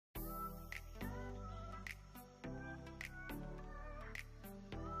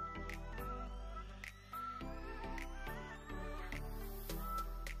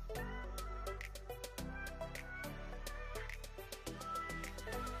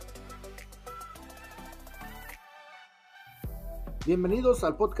Bienvenidos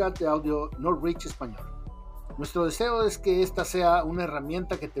al podcast de audio Northridge Español. Nuestro deseo es que esta sea una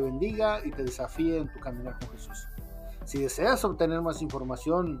herramienta que te bendiga y te desafíe en tu caminar con Jesús. Si deseas obtener más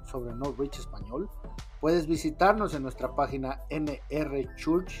información sobre Northridge Español, puedes visitarnos en nuestra página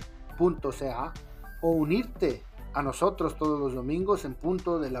nrchurch.ca o unirte a nosotros todos los domingos en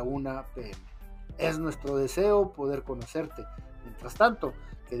punto de la 1 p.m. Es nuestro deseo poder conocerte. Mientras tanto,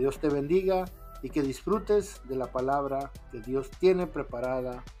 que Dios te bendiga y que disfrutes de la palabra que Dios tiene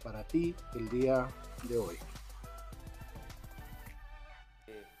preparada para ti el día de hoy.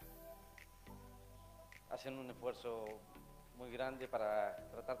 Hacen un esfuerzo muy grande para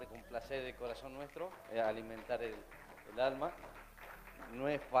tratar de complacer el corazón nuestro, alimentar el alma. No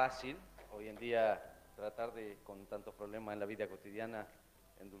es fácil hoy en día tratar de, con tantos problemas en la vida cotidiana,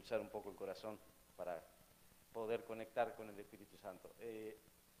 endulzar un poco el corazón para poder conectar con el Espíritu Santo.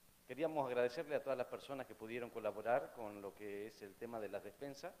 Queríamos agradecerle a todas las personas que pudieron colaborar con lo que es el tema de las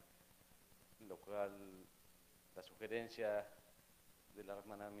despensas, lo cual la sugerencia de la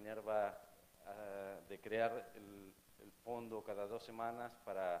hermana Minerva de crear el fondo cada 2 semanas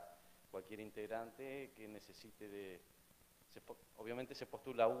para cualquier integrante que necesite obviamente se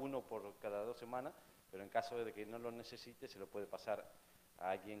postula uno por cada 2 semanas, pero en caso de que no lo necesite se lo puede pasar a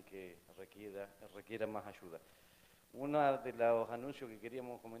alguien que requiera más ayuda. Uno de los anuncios que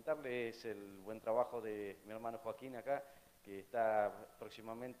queríamos comentarle es el buen trabajo de mi hermano Joaquín acá, que está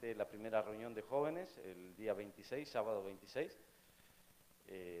próximamente la primera reunión de jóvenes, el día 26, sábado 26.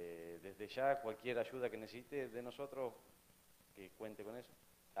 Desde ya, cualquier ayuda que necesite de nosotros, que cuente con eso.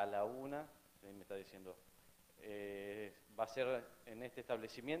 A la 1, me está diciendo, va a ser en este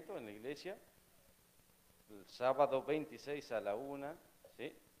establecimiento, en la iglesia, el sábado 26 a la 1,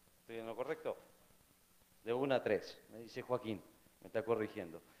 ¿sí? ¿Estoy en lo correcto? De 1 a 3, me dice Joaquín, me está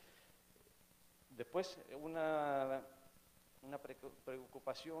corrigiendo. Después, una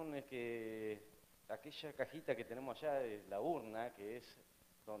preocupación es que aquella cajita que tenemos allá, la urna, que es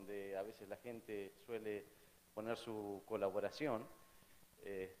donde a veces la gente suele poner su colaboración,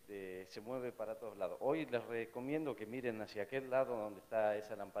 se mueve para todos lados. Hoy les recomiendo que miren hacia aquel lado donde está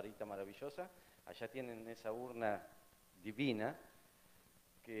esa lamparita maravillosa. Allá tienen esa urna divina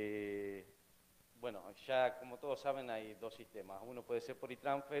que, bueno, ya como todos saben hay 2 sistemas. Uno puede ser por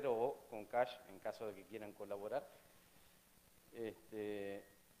e-transfer o con cash en caso de que quieran colaborar.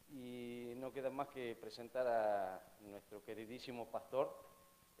 Y no queda más que presentar a nuestro queridísimo pastor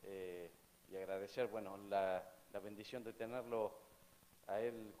y agradecer, bueno, la bendición de tenerlo a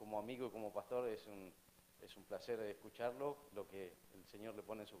él como amigo y como pastor. Es un placer escucharlo, lo que el Señor le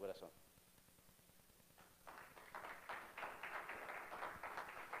pone en su corazón.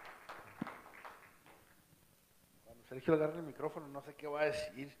 Cuando Sergio agarre el micrófono, no sé qué va a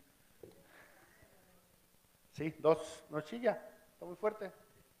decir. Sí, 2, no chilla, está muy fuerte.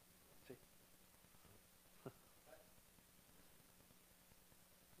 Sí.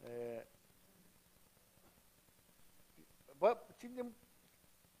 Bueno,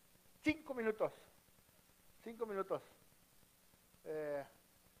 5 minutos. 5 minutos.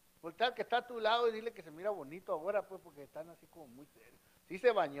 Voltea al que está a tu lado y dile que se mira bonito ahora, pues, porque están así como muy serios. Sí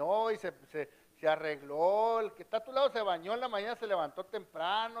se bañó y se arregló. El que está a tu lado se bañó en la mañana, se levantó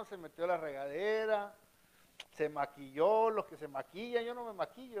temprano, se metió a la regadera, se maquilló. Los que se maquillan, yo no me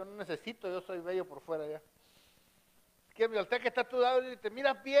maquillo, yo no necesito, yo soy bello por fuera ya. Que voltea al que está a tu lado y dile, te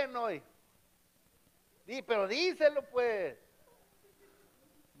miras bien hoy. Pero díselo pues.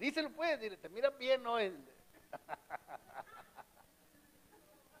 Díselo pues, dile, te miras bien hoy.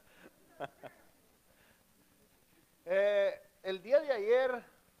 El día de ayer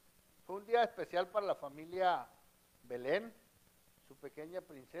fue un día especial para la familia Belén, su pequeña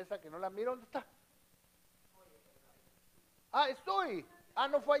princesa, que no la miro. ¿Dónde está? Estoy.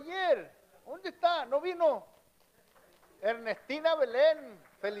 No fue ayer. ¿Dónde está? No vino. Ernestina Belén,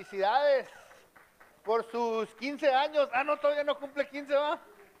 felicidades por sus 15 años. No, todavía no cumple 15, ¿va?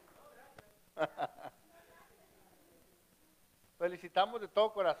 Felicitamos de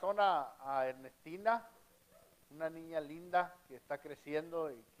todo corazón a Ernestina, una niña linda que está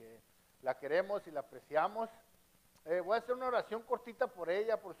creciendo y que la queremos y la apreciamos. Voy a hacer una oración cortita por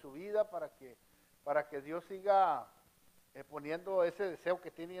ella, por su vida, para que Dios siga poniendo ese deseo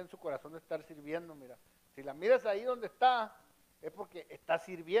que tiene en su corazón de estar sirviendo. Mira, si la miras ahí donde está, es porque está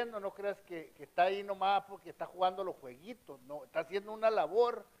sirviendo. No creas que está ahí nomás porque está jugando los jueguitos. No, está haciendo una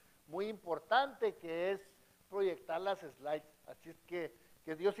labor muy importante que es proyectar las slides. Así es que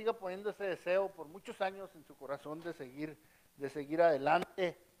Dios siga poniendo ese deseo por muchos años en su corazón de seguir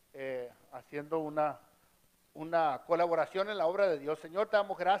adelante, haciendo una colaboración en la obra de Dios. Señor, te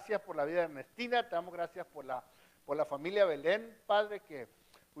damos gracias por la vida de Ernestina, te damos gracias por por la familia Belén, Padre, que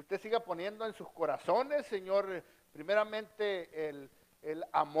usted siga poniendo en sus corazones, Señor, primeramente el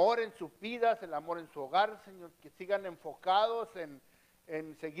amor en sus vidas, el amor en su hogar, Señor, que sigan enfocados en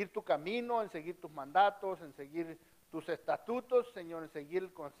seguir tu camino, en seguir tus mandatos, en seguir tus estatutos, Señor, en seguir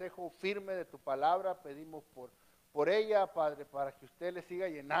el consejo firme de tu palabra. Pedimos por ella, Padre, para que usted le siga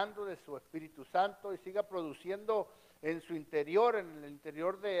llenando de su Espíritu Santo y siga produciendo en su interior, en el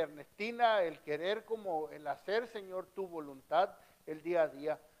interior de Ernestina, el querer como el hacer, Señor, tu voluntad el día a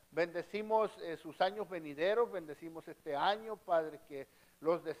día. Bendecimos sus años venideros, bendecimos este año, Padre, que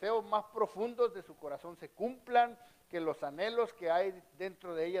los deseos más profundos de su corazón se cumplan, que los anhelos que hay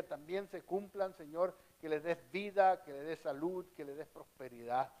dentro de ella también se cumplan, Señor, que le des vida, que le des salud, que le des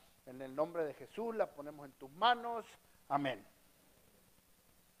prosperidad. En el nombre de Jesús la ponemos en tus manos. Amén.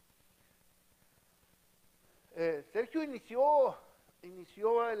 Sergio inició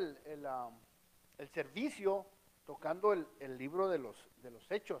el servicio tocando el libro de los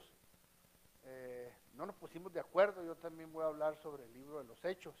Hechos. No nos pusimos de acuerdo, yo también voy a hablar sobre el libro de los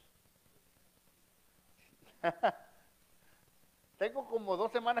Hechos. Tengo como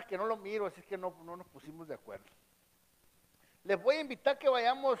 2 semanas que no lo miro, así que no nos pusimos de acuerdo. Les voy a invitar que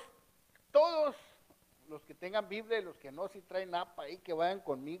vayamos todos, los que tengan Biblia y los que no, si traen APA ahí, que vayan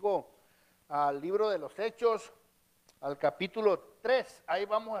conmigo al libro de los Hechos, al capítulo 3. Ahí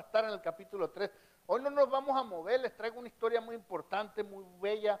vamos a estar en el capítulo 3. Hoy no nos vamos a mover, les traigo una historia muy importante, muy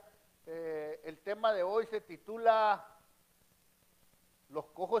bella. El tema de hoy se titula Los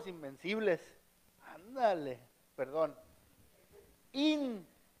cojos invencibles. Ándale, perdón.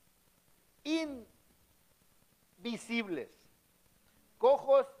 Invisibles.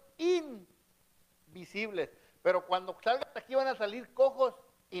 Cojos invisibles. Pero cuando salgan de aquí van a salir cojos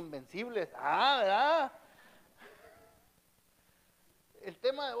invencibles. ¿Verdad? El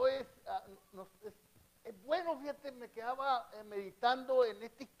tema de hoy es bueno, fíjate, me quedaba meditando en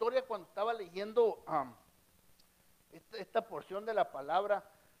esta historia cuando estaba leyendo esta porción de la palabra,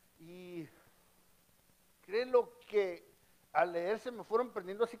 y créelo que al leerse me fueron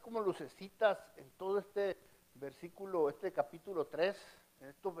prendiendo así como lucecitas en todo este versículo, este capítulo 3, en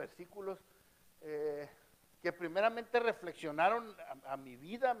estos versículos que primeramente reflexionaron a mi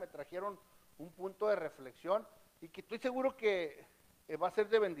vida, me trajeron un punto de reflexión y que estoy seguro que va a ser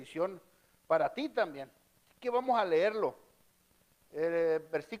de bendición para ti también. Así que vamos a leerlo.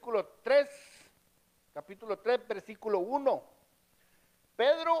 Versículo 3, capítulo 3, versículo 1.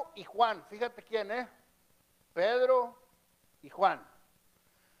 Pedro y Juan, fíjate quién es. Pedro y Juan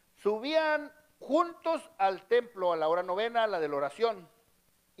subían juntos al templo a la hora novena, la de la oración,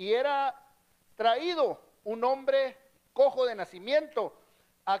 y era traído un hombre cojo de nacimiento,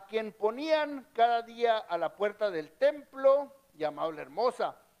 a quien ponían cada día a la puerta del templo, llamado La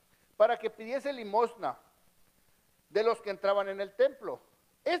Hermosa, para que pidiese limosna de los que entraban en el templo.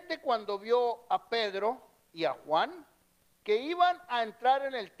 Cuando vio a Pedro y a Juan, que iban a entrar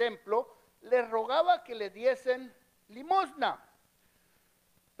en el templo, les rogaba que le diesen limosna.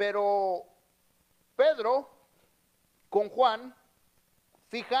 Pero Pedro, con Juan,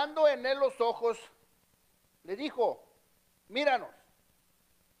 fijando en él los ojos, le dijo: míranos.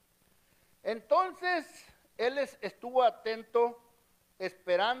 Entonces él estuvo atento,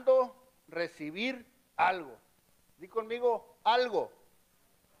 esperando recibir algo. Di conmigo, algo.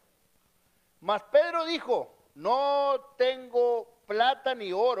 Mas Pedro dijo: no tengo plata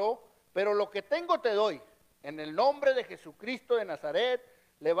ni oro, pero lo que tengo te doy. En el nombre de Jesucristo de Nazaret,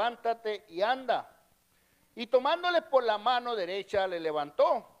 levántate y anda. Y tomándole por la mano derecha, le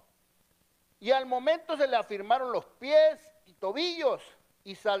levantó. Y al momento se le afirmaron los pies y tobillos,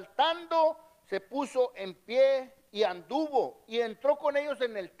 y saltando se puso en pie y anduvo, y entró con ellos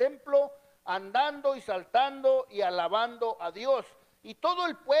en el templo, andando y saltando y alabando a Dios. Y todo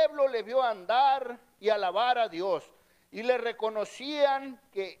el pueblo le vio andar y alabar a Dios, y le reconocían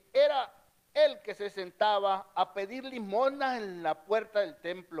que era él que se sentaba a pedir limosnas en la puerta del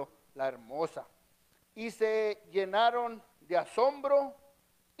templo, La Hermosa. Y se llenaron de asombro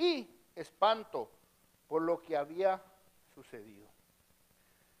y espanto por lo que había sucedido.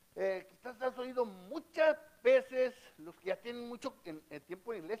 Quizás has oído muchas veces, los que ya tienen mucho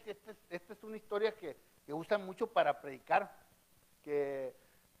tiempo en la iglesia, esta es una historia que usan mucho para predicar,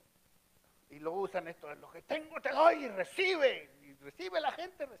 y luego usan esto: lo que tengo te doy, y recibe la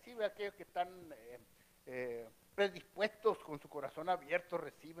gente, recibe aquellos que están predispuestos, con su corazón abierto,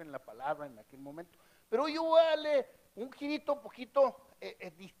 reciben la palabra en aquel momento. Pero yo voy a darle un girito un poquito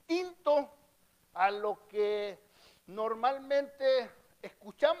distinto a lo que normalmente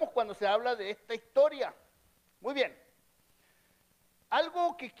escuchamos cuando se habla de esta historia. Muy bien,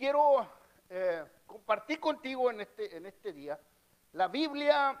 algo que quiero compartí contigo en este día. La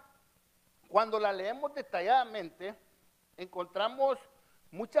Biblia, cuando la leemos detalladamente, encontramos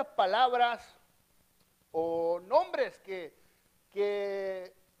muchas palabras o nombres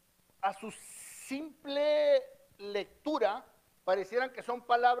que a su simple lectura parecieran que son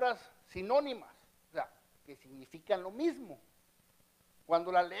palabras sinónimas, o sea, que significan lo mismo.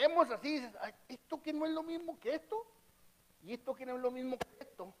 Cuando la leemos así, dices, ay, esto que no es lo mismo que esto, y esto que no es lo mismo que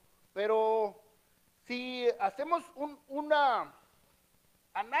esto. Pero si hacemos un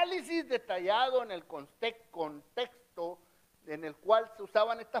análisis detallado en el contexto en el cual se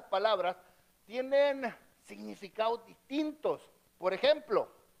usaban estas palabras, tienen significados distintos. Por ejemplo,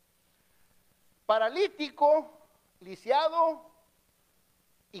 paralítico, lisiado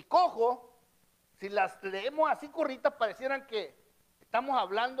y cojo, si las leemos así corritas, parecieran que estamos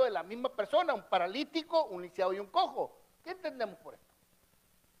hablando de la misma persona, un paralítico, un lisiado y un cojo. ¿Qué entendemos por esto?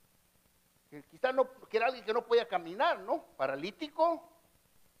 Que quizás no, que era alguien que no podía caminar, ¿no? Paralítico,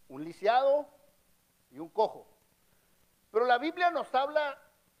 un lisiado y un cojo. Pero la Biblia nos habla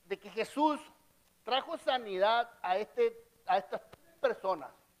de que Jesús trajo sanidad a estas tres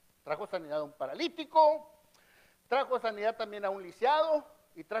personas. Trajo sanidad a un paralítico, trajo sanidad también a un lisiado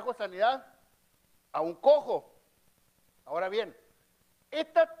y trajo sanidad a un cojo. Ahora bien,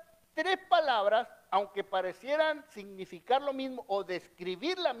 estas tres palabras, aunque parecieran significar lo mismo o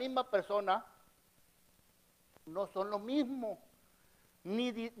describir la misma persona, no son lo mismo,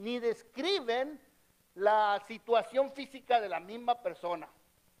 ni describen la situación física de la misma persona.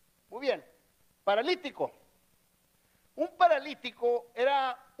 Muy bien, paralítico. Un paralítico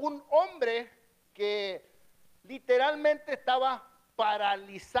era un hombre que literalmente estaba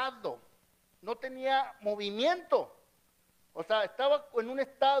paralizado, no tenía movimiento, o sea, estaba en un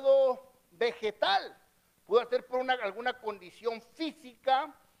estado vegetal. Pudo ser por alguna condición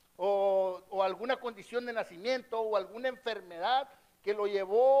física o alguna condición de nacimiento o alguna enfermedad que lo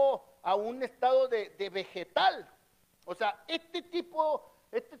llevó a un estado de vegetal. O sea, este tipo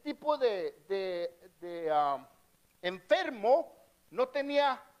de enfermo no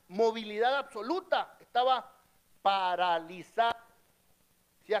tenía movilidad absoluta, estaba paralizado.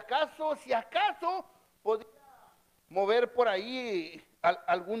 Si acaso podía mover por ahí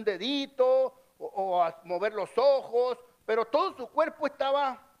algún dedito o mover los ojos, pero todo su cuerpo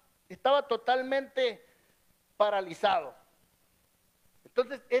estaba totalmente paralizado.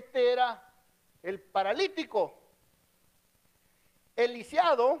 Entonces, este era el paralítico. El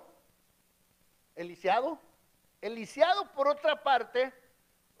lisiado, por otra parte,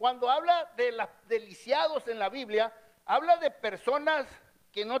 cuando habla de lisiados en la Biblia, habla de personas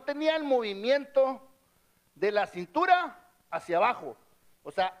que no tenían movimiento de la cintura hacia abajo.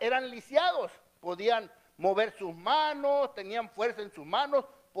 O sea, eran lisiados, podían mover sus manos, tenían fuerza en sus manos,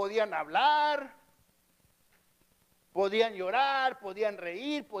 podían hablar, podían llorar, podían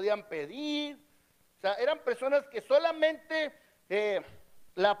reír, podían pedir. O sea, eran personas que solamente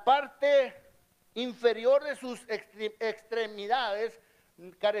la parte inferior de sus extremidades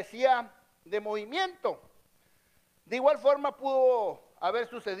carecía de movimiento. De igual forma pudo haber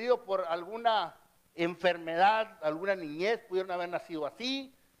sucedido por alguna enfermedad, alguna niñez, pudieron haber nacido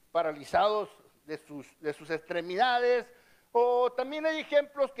así, paralizados de sus extremidades, o también hay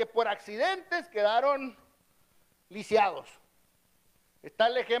ejemplos que por accidentes quedaron lisiados. Está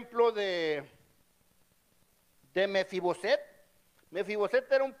el ejemplo de Mefiboset. Mefiboset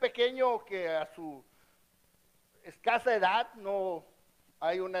era un pequeño que a su escasa edad, no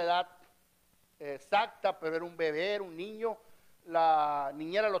hay una edad exacta, pero era un bebé, era un niño. La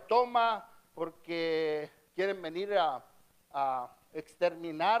niñera lo toma porque quieren venir a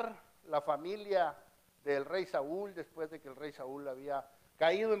exterminar la familia del rey Saúl después de que el rey Saúl había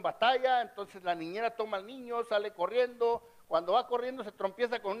caído en batalla. Entonces la niñera toma al niño, sale corriendo. Cuando va corriendo se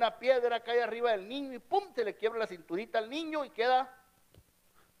tropieza con una piedra, cae arriba del niño y ¡pum! Se le quiebra la cinturita al niño y queda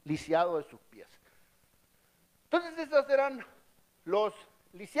lisiado de sus pies. Entonces esos eran los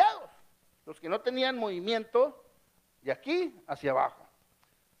lisiados, los que no tenían movimiento de aquí hacia abajo.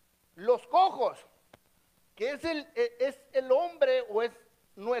 Los cojos, que es el hombre o es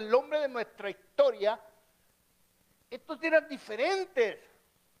no el hombre de nuestra historia, estos eran diferentes.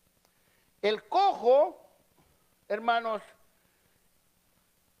 El cojo, hermanos,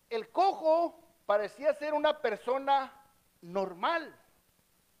 el cojo parecía ser una persona normal.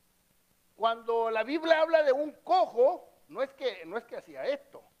 Cuando la Biblia habla de un cojo, no es que hacía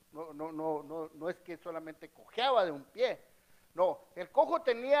esto, no es que solamente cojeaba de un pie. No, el cojo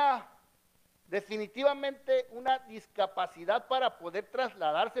tenía definitivamente una discapacidad para poder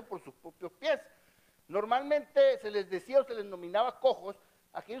trasladarse por sus propios pies. Normalmente se les decía o se les nominaba cojos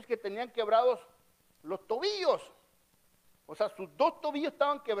aquellos que tenían quebrados los tobillos. O sea, sus dos tobillos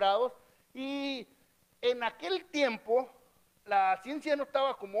estaban quebrados y en aquel tiempo la ciencia no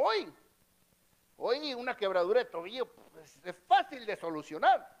estaba como hoy. Hoy una quebradura de tobillo pues, es fácil de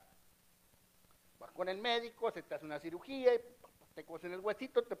solucionar. Vas con el médico, se te hace una cirugía, te cosen el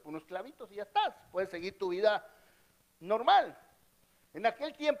huesito, te pones clavitos y ya estás. Puedes seguir tu vida normal. En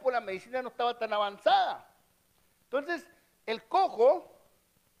aquel tiempo la medicina no estaba tan avanzada. Entonces, el cojo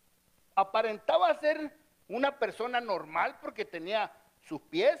aparentaba ser una persona normal porque tenía sus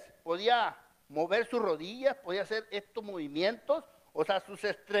pies, podía mover sus rodillas, podía hacer estos movimientos, o sea, sus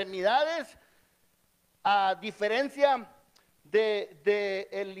extremidades, a diferencia de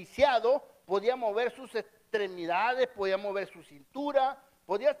el lisiado, podía mover sus extremidades, podía mover su cintura,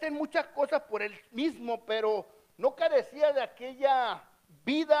 podía hacer muchas cosas por él mismo, pero no carecía de aquella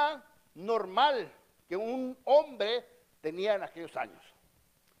vida normal que un hombre tenía en aquellos años.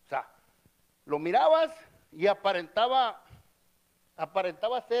 O sea, lo mirabas y aparentaba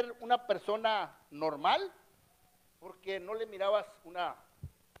ser una persona normal, porque no le mirabas una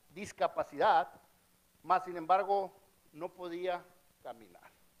discapacidad, más sin embargo no podía caminar.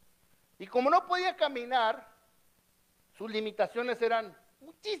 Y como no podía caminar, sus limitaciones eran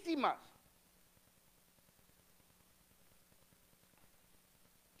muchísimas.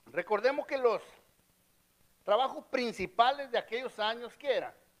 Recordemos que los trabajos principales de aquellos años, ¿qué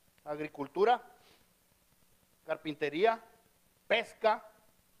eran? Agricultura, carpintería, pesca,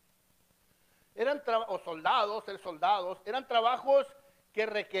 o soldados, eran trabajos que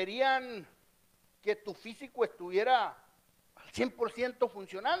requerían que tu físico estuviera al 100%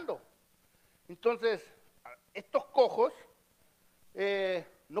 funcionando. Entonces, estos cojos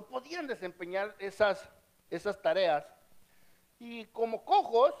no podían desempeñar esas tareas. Y como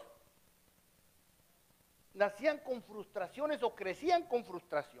cojos, nacían con frustraciones o crecían con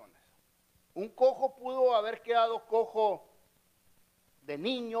frustraciones. Un cojo pudo haber quedado cojo de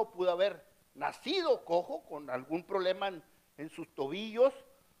niño, pudo haber nacido cojo con algún problema en sus tobillos,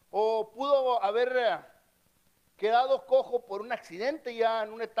 o pudo haber quedado cojo por un accidente ya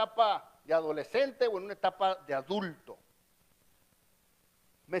en una etapa de adolescente o en una etapa de adulto.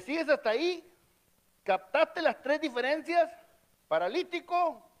 ¿Me sigues hasta ahí? ¿Captaste las tres diferencias?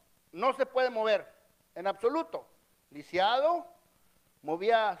 Paralítico, no se puede mover en absoluto. Lisiado,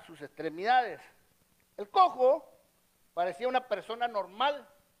 movía sus extremidades. El cojo parecía una persona normal,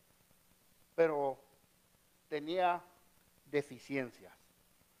 pero tenía deficiencias.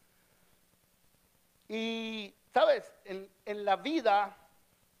 Y, ¿sabes? En la vida,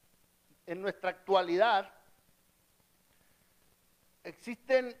 en nuestra actualidad,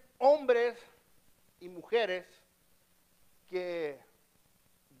 existen hombres y mujeres que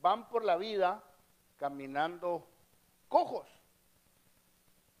van por la vida caminando cojos,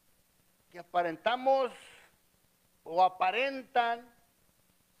 que aparentamos o aparentan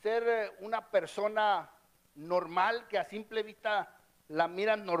ser una persona normal, que a simple vista la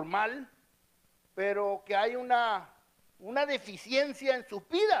miran normal, pero que hay una deficiencia en sus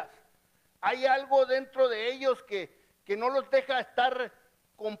vidas. Hay algo dentro de ellos que no los deja estar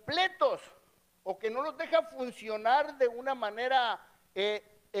completos o que no los deja funcionar de una manera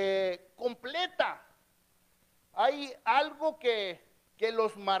completa. Hay algo que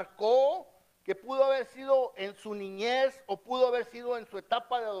los marcó, que pudo haber sido en su niñez o pudo haber sido en su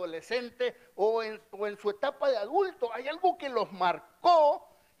etapa de adolescente o en su etapa de adulto. Hay algo que los marcó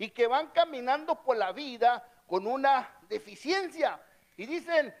y que van caminando por la vida con una deficiencia. Y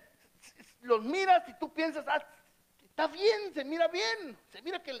dicen, los miras y tú piensas, está bien, se mira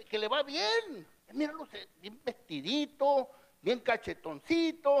que le va bien. Míralo bien vestidito, bien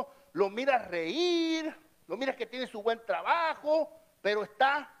cachetoncito, lo miras reír, lo miras que tiene su buen trabajo, pero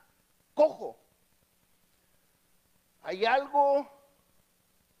está cojo. Hay algo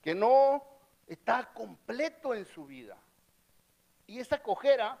que no está completo en su vida. Y esa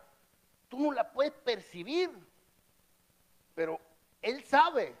cojera, tú no la puedes percibir, pero él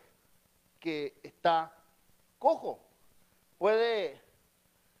sabe que está cojo. Puede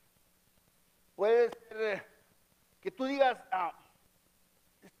ser que tú digas,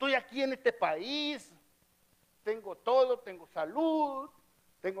 estoy aquí en este país, tengo todo, tengo salud,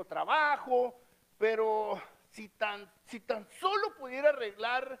 tengo trabajo, pero si tan solo pudiera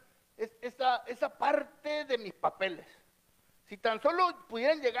arreglar esa parte de mis papeles, si tan solo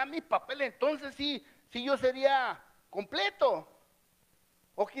pudieran llegar mis papeles, entonces sí yo sería completo.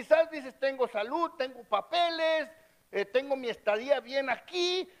 O quizás dices, tengo salud, tengo papeles, tengo mi estadía bien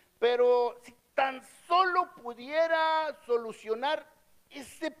aquí, pero si tan solo pudiera solucionar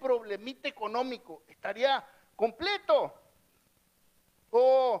ese problemita económico, estaría completo. O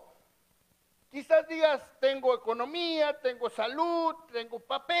digas, tengo economía, tengo salud, tengo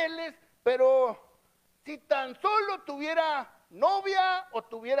papeles, pero si tan solo tuviera novia o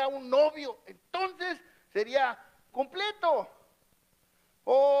tuviera un novio, entonces sería completo.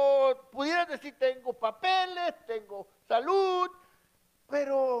 O pudieras decir, tengo papeles, tengo salud,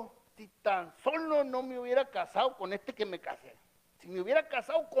 pero si tan solo no me hubiera casado con este que me casé, si me hubiera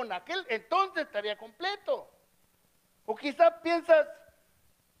casado con aquel, entonces estaría completo. O quizás piensas,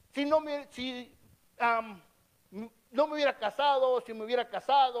 si no me hubiera casado, si me hubiera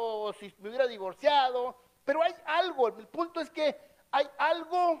casado, o si me hubiera divorciado, pero hay algo, el punto es que hay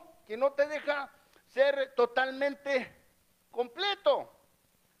algo que no te deja ser totalmente completo.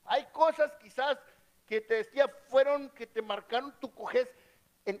 Hay cosas quizás que te decía fueron, que te marcaron tu cojez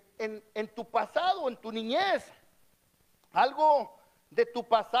en tu pasado, en tu niñez. Algo de tu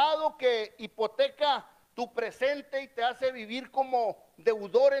pasado que hipoteca tu presente y te hace vivir como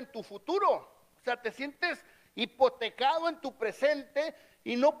deudor en tu futuro. O sea, te sientes hipotecado en tu presente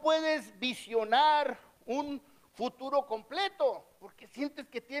y no puedes visionar un futuro completo, porque sientes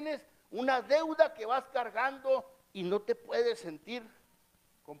que tienes una deuda que vas cargando y no te puedes sentir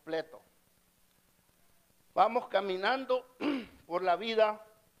completo. Vamos caminando por la vida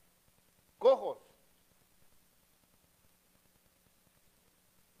cojos.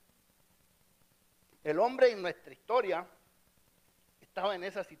 El hombre en nuestra historia estaba en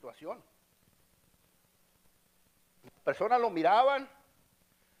esa situación. Las personas lo miraban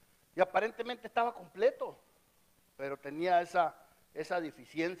y aparentemente estaba completo, pero tenía esa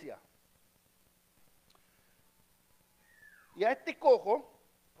deficiencia. Y a este cojo,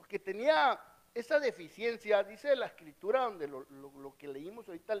 porque tenía esa deficiencia, dice la escritura, donde lo que leímos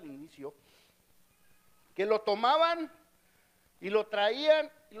ahorita al inicio, que lo tomaban y lo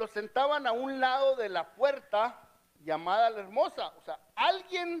traían y lo sentaban a un lado de la puerta llamada La Hermosa. O sea,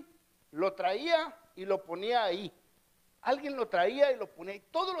 alguien lo traía y lo ponía ahí. Alguien lo traía y lo ponía ahí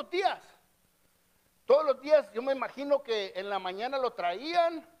todos los días. Todos los días, yo me imagino que en la mañana lo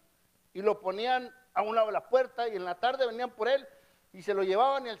traían y lo ponían a un lado de la puerta, y en la tarde venían por él y se lo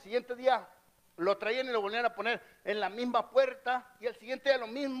llevaban, y al siguiente día lo traían y lo volvían a poner en la misma puerta, y al siguiente día lo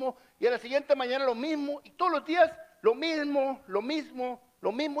mismo, y a la siguiente mañana lo mismo, y todos los días lo mismo,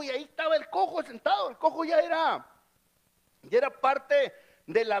 y ahí estaba el cojo sentado. El cojo ya era parte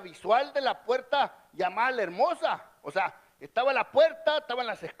de la visual de la puerta llamada La Hermosa. O sea, estaba la puerta, estaban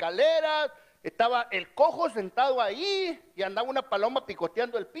las escaleras, estaba el cojo sentado ahí, y andaba una paloma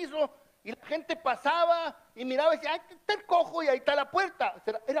picoteando el piso, y la gente pasaba y miraba y decía, ahí está el cojo y ahí está la puerta. O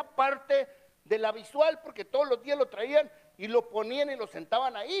sea, era parte de la visual, porque todos los días lo traían y lo ponían y lo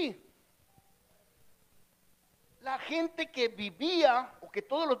sentaban ahí. La gente que vivía o que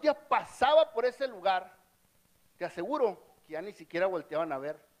todos los días pasaba por ese lugar, te aseguro que ya ni siquiera volteaban a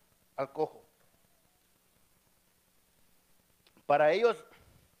ver al cojo. Para ellos,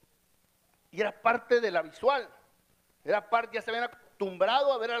 y era parte de la visual, era parte, ya se habían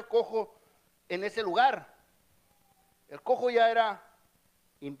acostumbrado a ver al cojo en ese lugar. El cojo ya era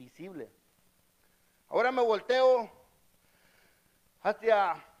invisible. Ahora me volteo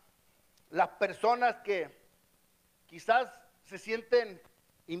hacia las personas que quizás se sienten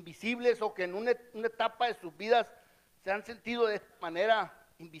invisibles, o que en una etapa de sus vidas se han sentido de esta manera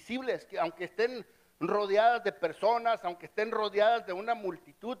invisibles, que aunque estén rodeadas de personas, aunque estén rodeadas de una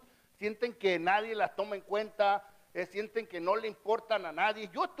multitud, sienten que nadie las toma en cuenta, sienten que no le importan a nadie.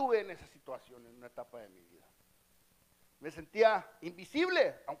 Yo estuve en esa situación en una etapa de mi vida. Me sentía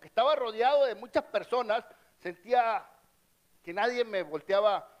invisible, aunque estaba rodeado de muchas personas, sentía que nadie me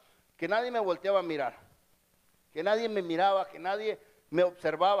volteaba a mirar, que nadie me miraba, que nadie me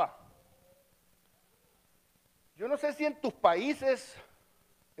observaba. Yo no sé si en tus países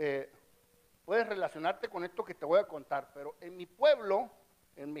puedes relacionarte con esto que te voy a contar, pero en mi pueblo,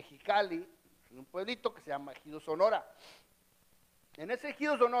 en Mexicali, en un pueblito que se llama Ejido Sonora. En ese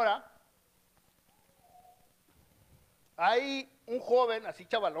Ejido Sonora hay un joven, así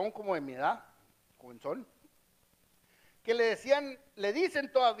chavalón como de mi edad, comenzón, que le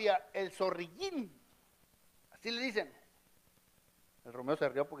dicen todavía el Zorrillín. Así le dicen. El Romeo se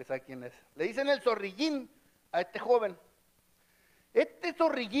rió porque sabe quién es. Le dicen el Zorrillín a este joven. Este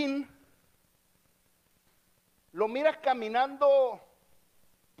Zorrillín lo miras caminando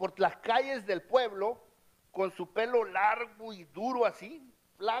por las calles del pueblo con su pelo largo y duro así,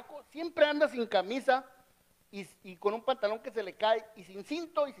 flaco. Siempre anda sin camisa y con un pantalón que se le cae, y sin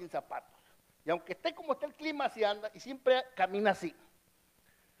cinto y sin zapatos. Y aunque esté como esté el clima, así anda, y siempre camina así.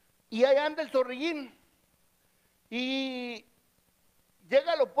 Y ahí anda el Zorrillín. Y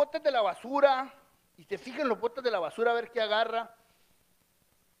llega a los botes de la basura y se fija en los botes de la basura a ver qué agarra.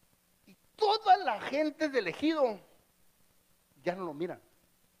 Y toda la gente del ejido ya no lo miran.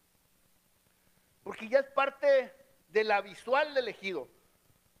 Porque ya es parte de la visual del ejido.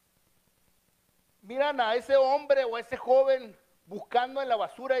 Miran a ese hombre o a ese joven buscando en la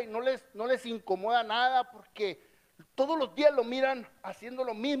basura y no les incomoda nada porque todos los días lo miran haciendo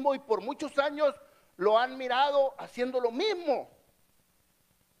lo mismo y por muchos años lo han mirado haciendo lo mismo.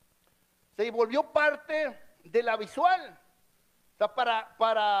 Se volvió parte de la visual. O sea,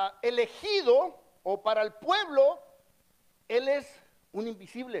 para el ejido o para el pueblo, él es un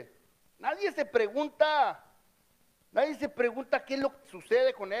invisible. Nadie se pregunta qué es lo que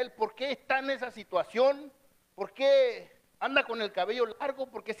sucede con él, por qué está en esa situación, por qué anda con el cabello largo,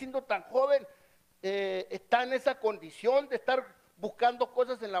 por qué siendo tan joven está en esa condición de estar buscando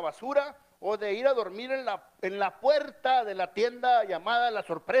cosas en la basura o de ir a dormir en la puerta de la tienda llamada La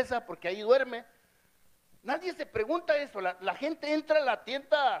Sorpresa, porque ahí duerme. Nadie se pregunta eso. La gente entra a la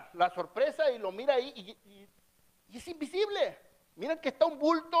tienda La Sorpresa y lo mira ahí y es invisible. Miran que está un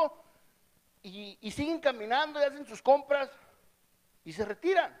bulto y siguen caminando y hacen sus compras y se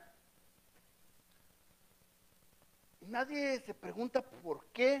retiran. Y nadie se pregunta por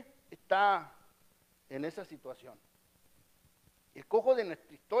qué está en esa situación. El cojo de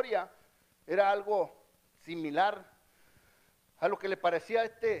nuestra historia era algo similar a lo que le parecía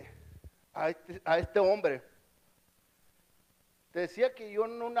a este hombre. Te decía que yo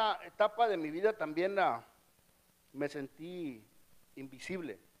en una etapa de mi vida también me sentí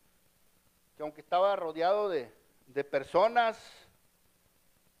invisible. Que aunque estaba rodeado de personas,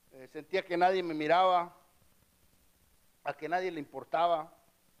 sentía que nadie me miraba, a que nadie le importaba.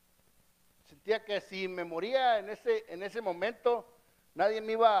 Sentía que si me moría en ese momento, nadie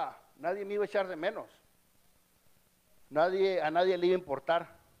me iba a echar de menos. A nadie le iba a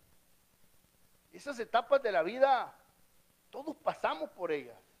importar. Esas etapas de la vida, todos pasamos por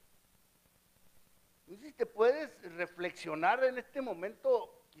ellas. No sé si te puedes reflexionar en este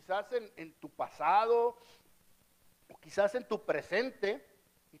momento, quizás en tu pasado, o quizás en tu presente,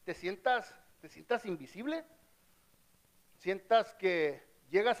 y te sientas invisible. Sientas que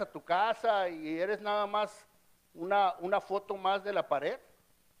llegas a tu casa y eres nada más una foto más de la pared.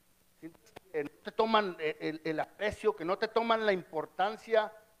 Sientes que no te toman el aprecio, que no te toman la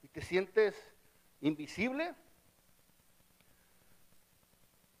importancia y te sientes invisible.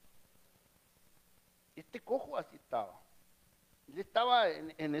 Este cojo así estaba. Él estaba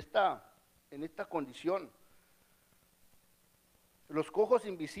en esta condición. Los cojos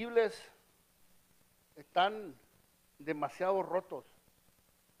invisibles están demasiado rotos,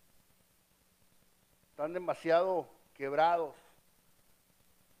 están demasiado quebrados.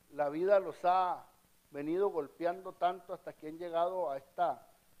 La vida los ha venido golpeando tanto hasta que han llegado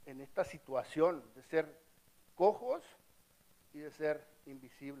en esta situación de ser cojos y de ser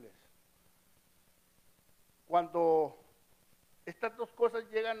invisibles. Cuando estas dos cosas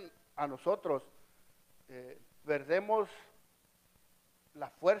llegan a nosotros, perdemos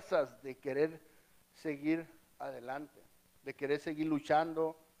las fuerzas de querer seguir adelante, de querer seguir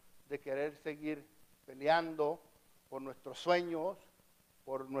luchando, de querer seguir peleando por nuestros sueños,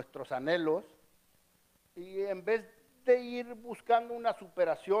 por nuestros anhelos, y en vez de ir buscando una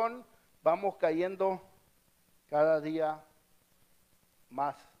superación, vamos cayendo cada día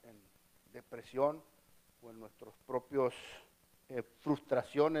más en depresión o en nuestros propios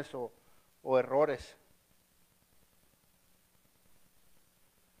frustraciones o errores.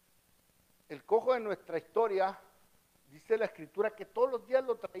 El cojo de nuestra historia, dice la Escritura, que todos los días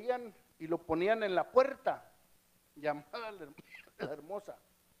lo traían y lo ponían en la puerta, llamada la Hermosa.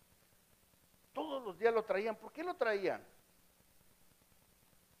 Todos los días lo traían. ¿Por qué lo traían?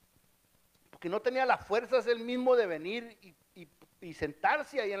 Porque no tenía las fuerzas él mismo de venir y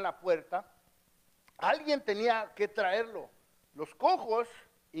sentarse ahí en la puerta. Alguien tenía que traerlo. Los cojos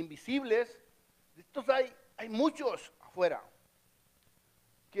invisibles, de estos hay muchos afuera,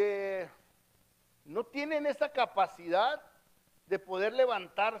 que no tienen esa capacidad de poder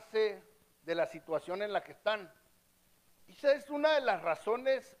levantarse de la situación en la que están. Esa es una de las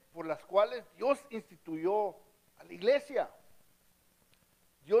razones por las cuales Dios instituyó a la iglesia.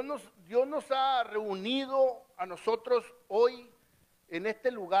 Dios nos ha reunido a nosotros hoy en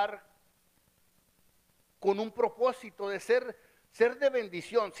este lugar con un propósito de ser de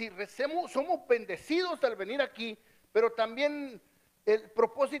bendición. Sí, somos bendecidos al venir aquí, pero también el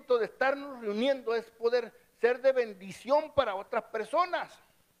propósito de estarnos reuniendo es poder ser de bendición para otras personas.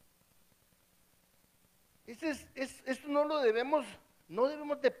 Eso no debemos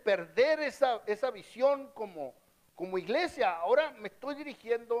de perder esa visión como iglesia. Ahora me estoy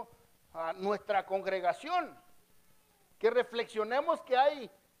dirigiendo a nuestra congregación, que reflexionemos que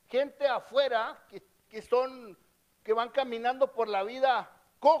gente afuera que van caminando por la vida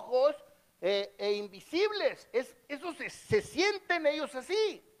cojos e invisibles. Eso se sienten ellos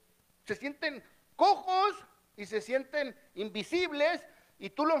así. Se sienten cojos y se sienten invisibles, y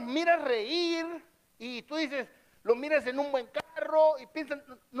tú los miras reír y tú dices, los miras en un buen carro y piensan,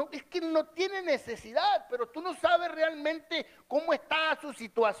 no, es que no tiene necesidad, pero tú no sabes realmente cómo está su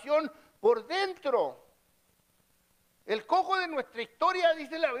situación por dentro. El cojo de nuestra historia,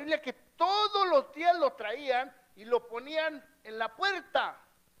 dice la Biblia, que todos los días lo traían y lo ponían en la puerta.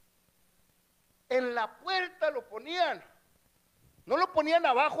 En la puerta lo ponían. No lo ponían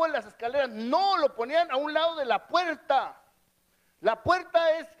abajo en las escaleras, no, lo ponían a un lado de la puerta. La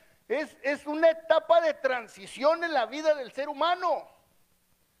puerta es una etapa de transición en la vida del ser humano.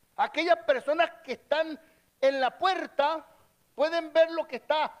 Aquellas personas que están en la puerta pueden ver lo que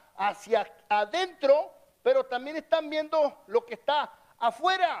está hacia adentro, pero también están viendo lo que está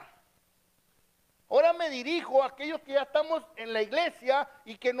afuera. Ahora me dirijo a aquellos que ya estamos en la iglesia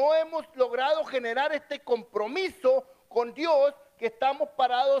y que no hemos logrado generar este compromiso con Dios, que estamos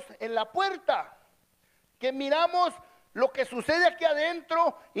parados en la puerta, que miramos lo que sucede aquí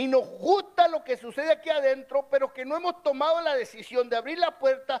adentro y nos gusta lo que sucede aquí adentro, pero que no hemos tomado la decisión de abrir la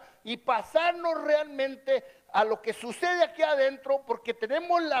puerta y pasarnos realmente a lo que sucede aquí adentro, porque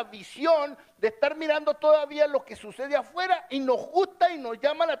tenemos la visión de estar mirando todavía lo que sucede afuera y nos gusta y nos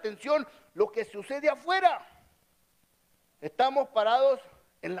llama la atención lo que sucede afuera. Estamos parados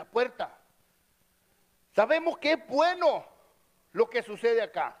en la puerta. Sabemos que es bueno lo que sucede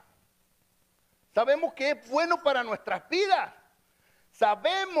acá. Sabemos que es bueno para nuestras vidas.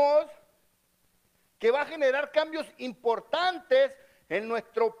 Sabemos que va a generar cambios importantes en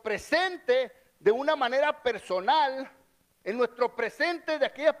nuestro presente de una manera personal, en nuestro presente de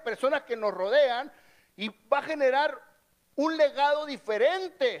aquellas personas que nos rodean, y va a generar un legado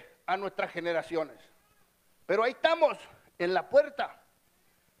diferente a nuestras generaciones. Pero ahí estamos, en la puerta.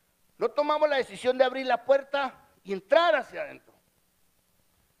 No tomamos la decisión de abrir la puerta y entrar hacia adentro.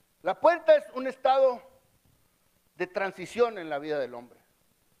 La puerta es un estado de transición en la vida del hombre.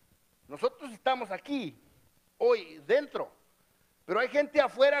 Nosotros estamos aquí, hoy, dentro, pero hay gente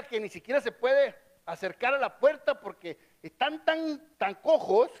afuera que ni siquiera se puede acercar a la puerta porque están tan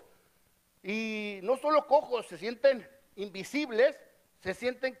cojos, y no solo cojos, se sienten invisibles, se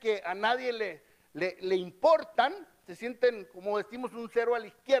sienten que a nadie le importan, se sienten, como decimos, un cero a la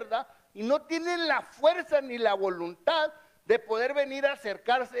izquierda, y no tienen la fuerza ni la voluntad de poder venir a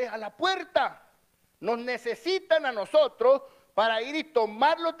acercarse a la puerta. Nos necesitan a nosotros para ir y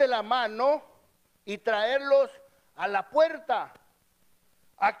tomarlos de la mano y traerlos a la puerta,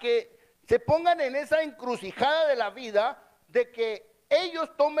 a que se pongan en esa encrucijada de la vida, de que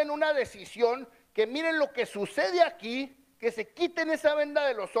ellos tomen una decisión, que miren lo que sucede aquí, que se quiten esa venda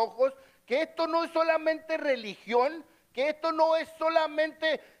de los ojos, que esto no es solamente religión, que esto no es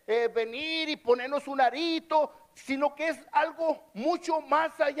solamente venir y ponernos un arito, sino que es algo mucho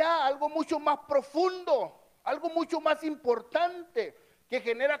más allá, algo mucho más profundo, algo mucho más importante, que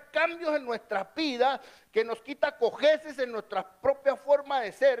genera cambios en nuestras vidas, que nos quita cojeces en nuestra propia forma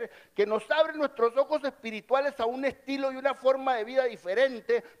de ser, que nos abre nuestros ojos espirituales a un estilo y una forma de vida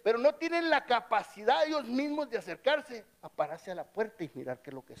diferente, pero no tienen la capacidad ellos mismos de acercarse a pararse a la puerta y mirar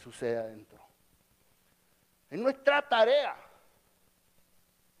qué es lo que sucede adentro. Es nuestra tarea.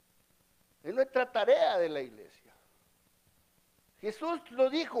 Es nuestra tarea de la iglesia. Jesús lo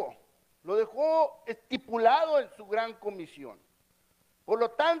dijo, lo dejó estipulado en su gran comisión. Por lo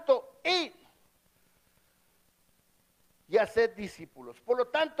tanto, id y haced discípulos. Por lo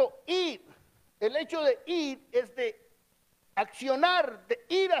tanto, id, el hecho de ir es de accionar, de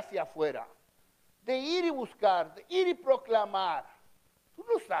ir hacia afuera, de ir y buscar, de ir y proclamar. Tú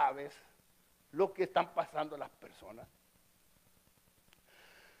no sabes lo que están pasando las personas.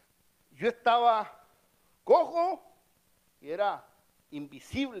 Yo estaba cojo y era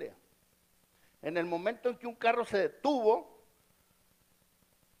invisible. En el momento en que un carro se detuvo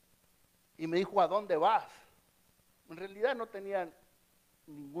y me dijo, ¿a dónde vas? En realidad no tenía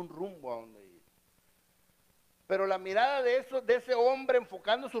ningún rumbo a dónde ir. Pero la mirada de ese hombre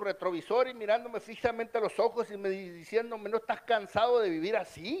enfocando su retrovisor y mirándome fijamente a los ojos y diciéndome, ¿no estás cansado de vivir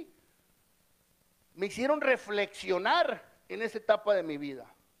así? Me hicieron reflexionar en esa etapa de mi vida.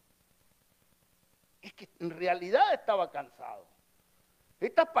 Es que en realidad estaba cansado.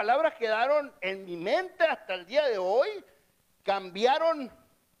 Estas palabras quedaron en mi mente hasta el día de hoy, cambiaron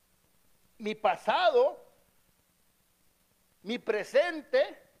mi pasado, mi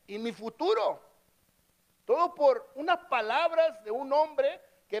presente y mi futuro. Todo por unas palabras de un hombre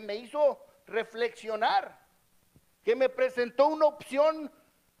que me hizo reflexionar, que me presentó una opción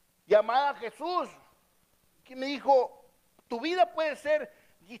llamada Jesús, que me dijo, tu vida puede ser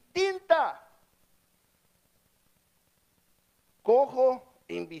distinta. Cojo,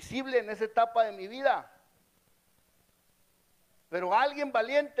 invisible en esa etapa de mi vida. Pero alguien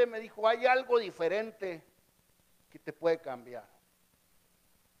valiente me dijo, hay algo diferente que te puede cambiar.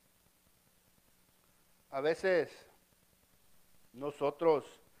 A veces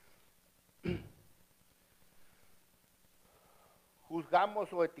nosotros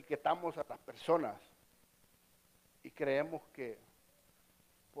juzgamos o etiquetamos a las personas y creemos que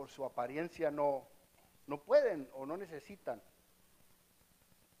por su apariencia no pueden o no necesitan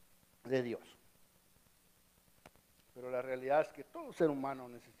de Dios. Pero la realidad es que todo ser humano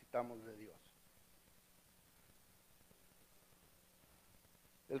necesitamos de Dios.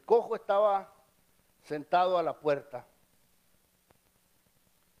 El cojo estaba sentado a la puerta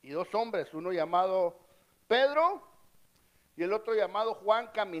y dos hombres, uno llamado Pedro y el otro llamado Juan,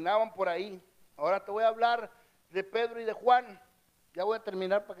 caminaban por ahí. Ahora te voy a hablar de Pedro y de Juan. Ya voy a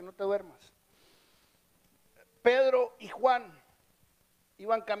terminar para que no te duermas. Pedro y Juan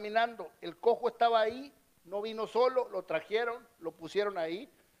iban caminando, el cojo estaba ahí, no vino solo, lo trajeron, lo pusieron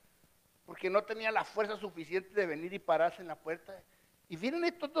ahí, porque no tenía la fuerza suficiente de venir y pararse en la puerta. Y vienen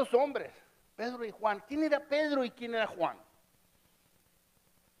estos dos hombres, Pedro y Juan. ¿Quién era Pedro y quién era Juan?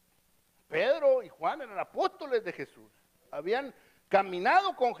 Pedro y Juan eran apóstoles de Jesús, habían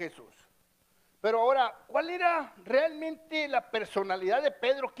caminado con Jesús. Pero ahora, ¿cuál era realmente la personalidad de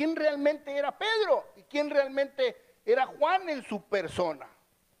Pedro? ¿Quién realmente era Pedro? ¿Y quién realmente era Juan en su persona?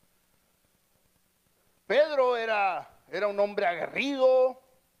 Pedro era un hombre aguerrido,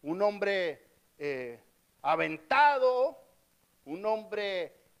 un hombre aventado, un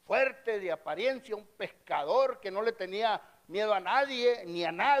hombre fuerte de apariencia, un pescador que no le tenía miedo a nadie ni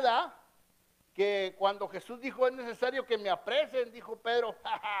a nada, que cuando Jesús dijo es necesario que me apresen, dijo Pedro,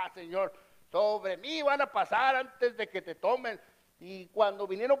 jaja, Señor, sobre mí van a pasar antes de que te tomen. Y cuando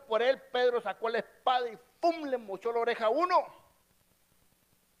vinieron por él, Pedro sacó la espada y ¡pum!, le mochó la oreja a uno.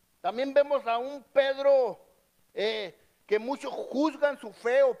 También vemos a un Pedro que muchos juzgan su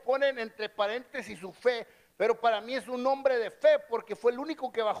fe o ponen entre paréntesis su fe, pero para mí es un hombre de fe porque fue el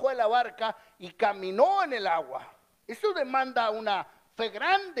único que bajó de la barca y caminó en el agua. Eso demanda una fe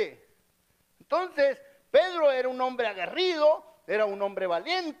grande. Entonces, Pedro era un hombre aguerrido, era un hombre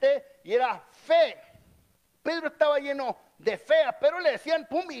valiente y era fe. Pedro estaba lleno de fe, a Pedro le decían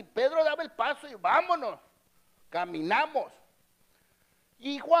pum, y Pedro daba el paso y vámonos, caminamos.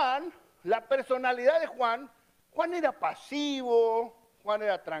 Y Juan, la personalidad de Juan era pasivo, Juan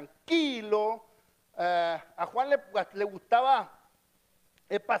era tranquilo, a Juan le gustaba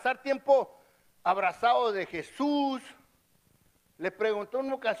pasar tiempo abrazado de Jesús. Le preguntó en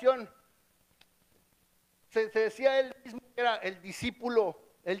una ocasión, se decía él mismo que era el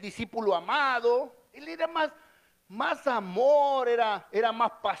discípulo amado. Él era más amor, era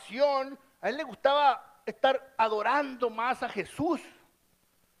más pasión. A él le gustaba estar adorando más a Jesús.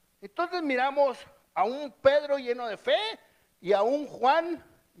 Entonces miramos a un Pedro lleno de fe y a un Juan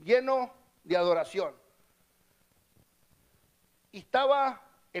lleno de adoración. Y estaba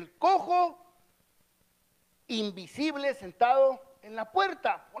el cojo invisible sentado en la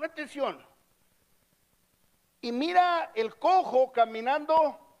puerta. Pon atención. Y mira el cojo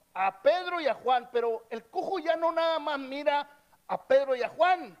caminando a Pedro y a Juan, pero el cojo ya no nada más mira a Pedro y a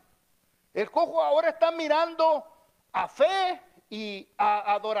Juan. El cojo ahora está mirando a fe y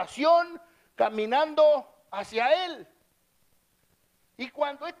a adoración, caminando hacia él. Y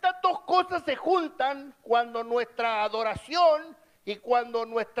cuando estas dos cosas se juntan, cuando nuestra adoración y cuando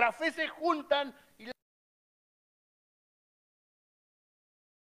nuestra fe se juntan,